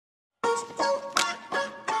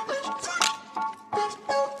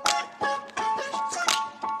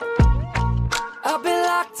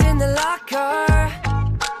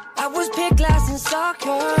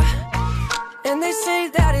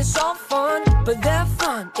but they're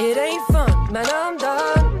fun. It ain't fun, man, I'm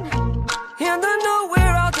done. And I know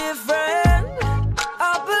we're all different.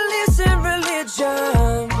 Our beliefs in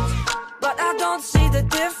religion, but I don't see the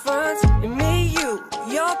difference in me, you,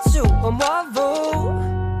 you're two, or Marvel.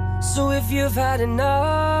 So if you've had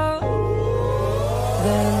enough,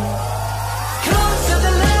 then come to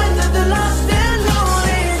the land of the lost and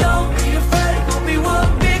lonely. Don't be afraid, we'll be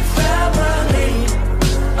one big family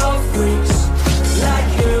of freaks like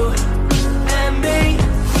you and me.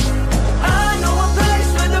 I know a place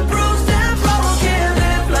where the bruised and broken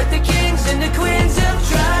live like the kings and the queens of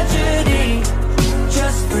tragedy.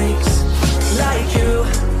 Just freaks like you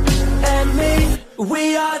and me.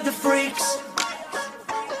 We are the freaks.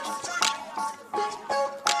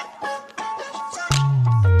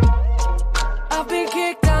 I've been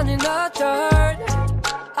kicked down in the dirt.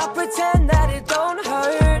 I pretend that it don't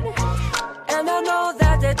hurt, and I know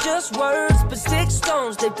that they're just words, but stick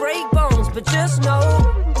stones, they break bones. But just know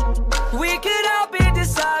we could all be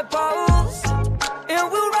disciples,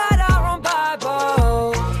 and we'll write our own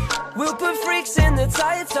Bible. We'll put freaks in the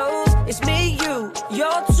titles. It's me, you,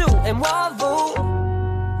 you're two, and Marvel.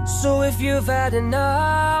 So if you've had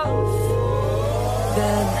enough,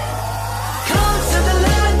 then come to the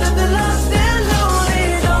land